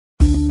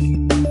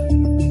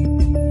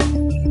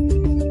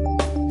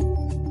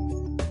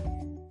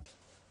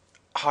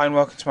Hi and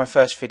welcome to my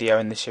first video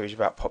in this series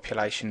about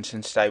populations,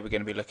 and today we're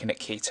going to be looking at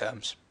key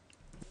terms.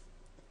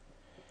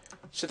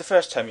 So the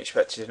first term you're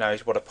expected to know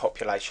is what a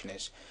population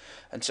is.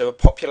 And so a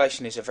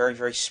population is a very,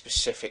 very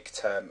specific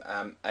term,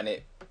 and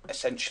it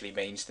essentially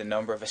means the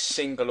number of a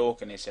single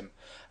organism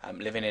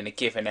living in a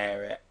given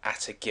area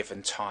at a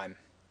given time.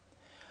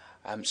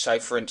 So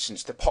for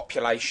instance, the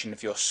population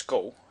of your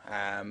school,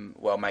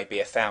 may be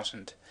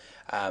 1,000,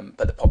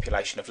 but the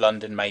population of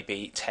London may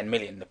be 10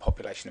 million, the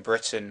population of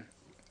Britain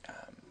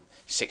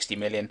 60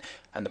 million,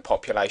 and the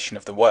population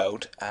of the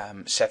world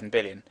 7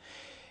 billion.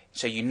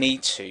 So you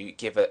need to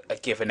give a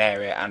given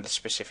area and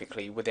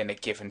specifically within a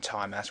given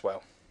time as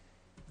well.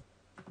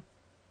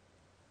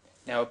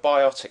 Now a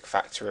biotic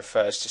factor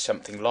refers to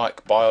something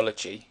like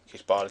biology,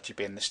 because biology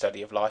being the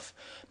study of life,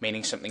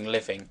 meaning something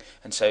living,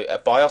 and so a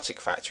biotic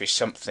factor is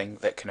something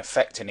that can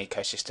affect an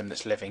ecosystem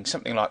that's living,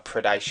 something like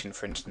predation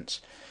for instance.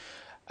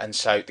 And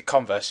so the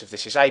converse of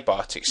this is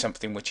abiotic,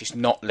 something which is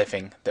not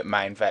living that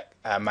may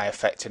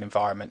affect an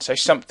environment. So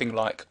something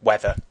like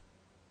weather.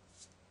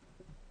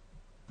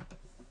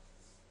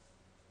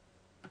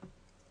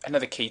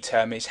 Another key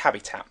term is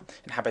habitat,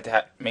 and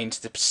habitat means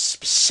the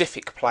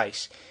specific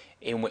place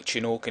in which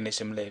an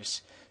organism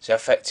lives. So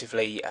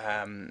effectively,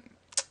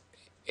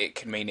 it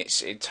can mean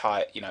its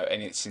entire,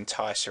 in its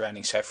entire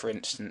surrounding. So for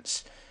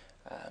instance,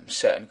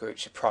 certain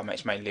groups of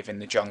primates may live in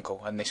the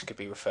jungle, and this could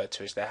be referred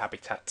to as their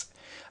habitat.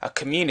 A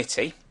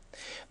community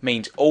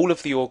means all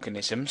of the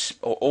organisms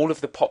or all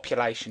of the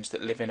populations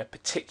that live in a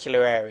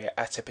particular area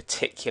at a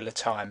particular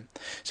time.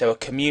 So a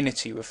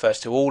community refers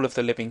to all of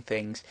the living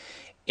things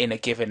in a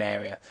given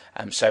area.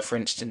 So for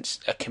instance,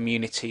 a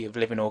community of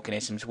living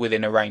organisms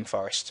within a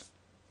rainforest.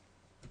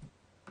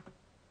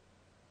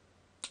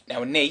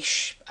 Now a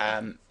niche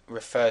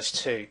refers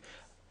to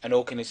an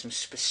organism's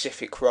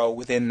specific role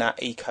within that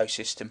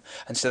ecosystem,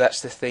 and so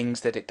that's the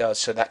things that it does.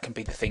 So that can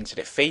be the things that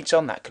it feeds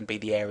on, that can be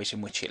the areas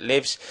in which it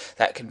lives,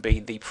 that can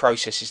be the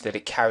processes that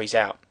it carries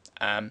out,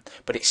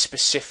 but its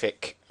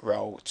specific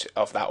role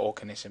of that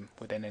organism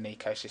within an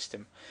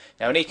ecosystem.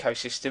 Now an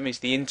ecosystem is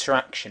the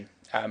interaction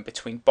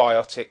between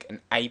biotic and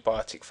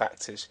abiotic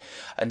factors,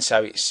 and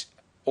so it's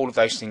all of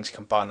those things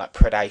combined, like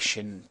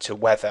predation to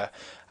weather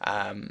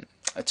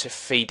to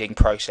feeding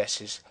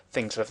processes,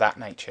 things of that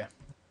nature.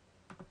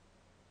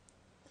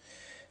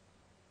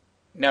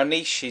 Now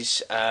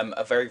niches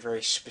are very,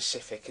 very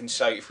specific, and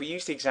so if we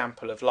use the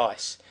example of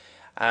lice,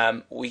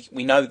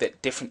 we know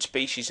that different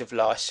species of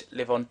lice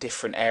live on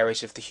different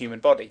areas of the human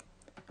body.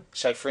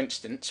 So for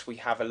instance, we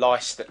have a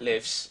lice that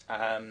lives,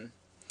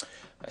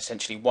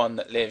 essentially one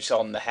that lives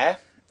on the hair,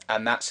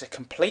 and that's a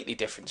completely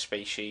different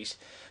species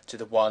to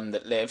the one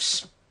that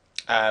lives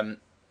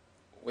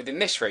within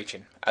this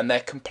region, and they're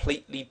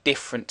completely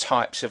different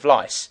types of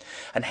lice,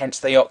 and hence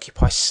they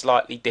occupy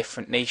slightly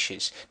different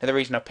niches. Now the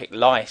reason I picked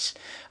lice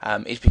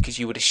is because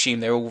you would assume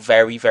they're all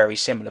very, very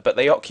similar, but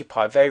they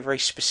occupy very, very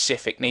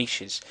specific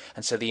niches,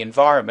 and so the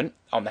environment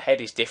on the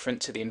head is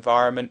different to the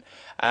environment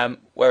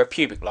where a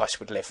pubic lice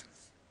would live.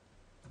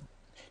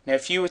 Now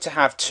if you were to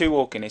have two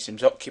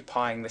organisms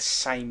occupying the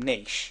same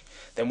niche,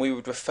 then we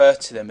would refer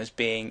to them as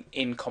being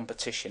in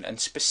competition,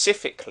 and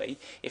specifically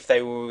if they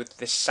were with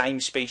the same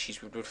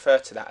species we would refer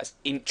to that as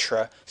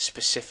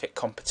intra-specific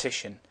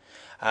competition.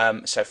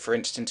 So for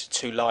instance,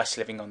 two lice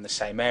living on the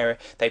same area,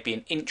 they'd be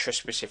an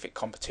intra-specific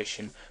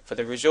competition for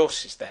the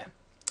resources there.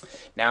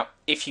 Now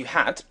if you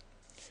had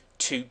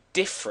two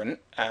different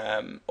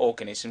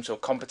organisms, or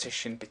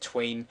competition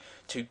between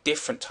two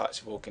different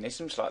types of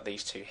organisms like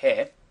these two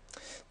here,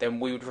 then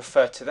we would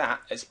refer to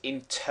that as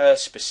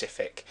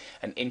interspecific.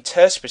 An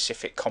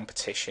interspecific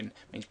competition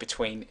means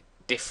between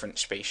different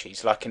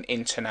species, like an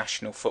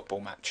international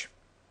football match.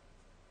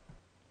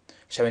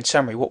 So in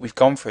summary, what we've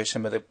gone through is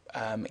some of the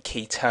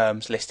key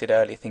terms listed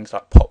earlier, things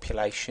like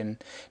population,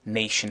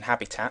 niche and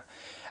habitat,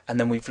 and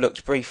then we've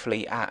looked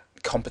briefly at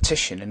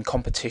competition, and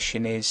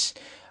competition is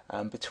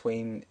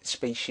between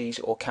species,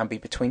 or can be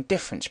between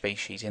different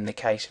species. In the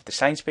case of the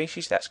same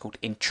species, that's called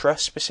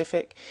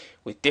intraspecific.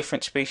 With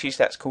different species,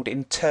 that's called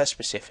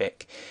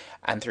interspecific.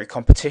 And through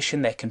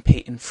competition, they're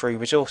competing for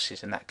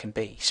resources, and that can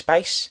be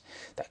space,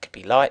 that could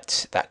be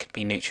light, that could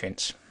be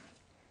nutrients.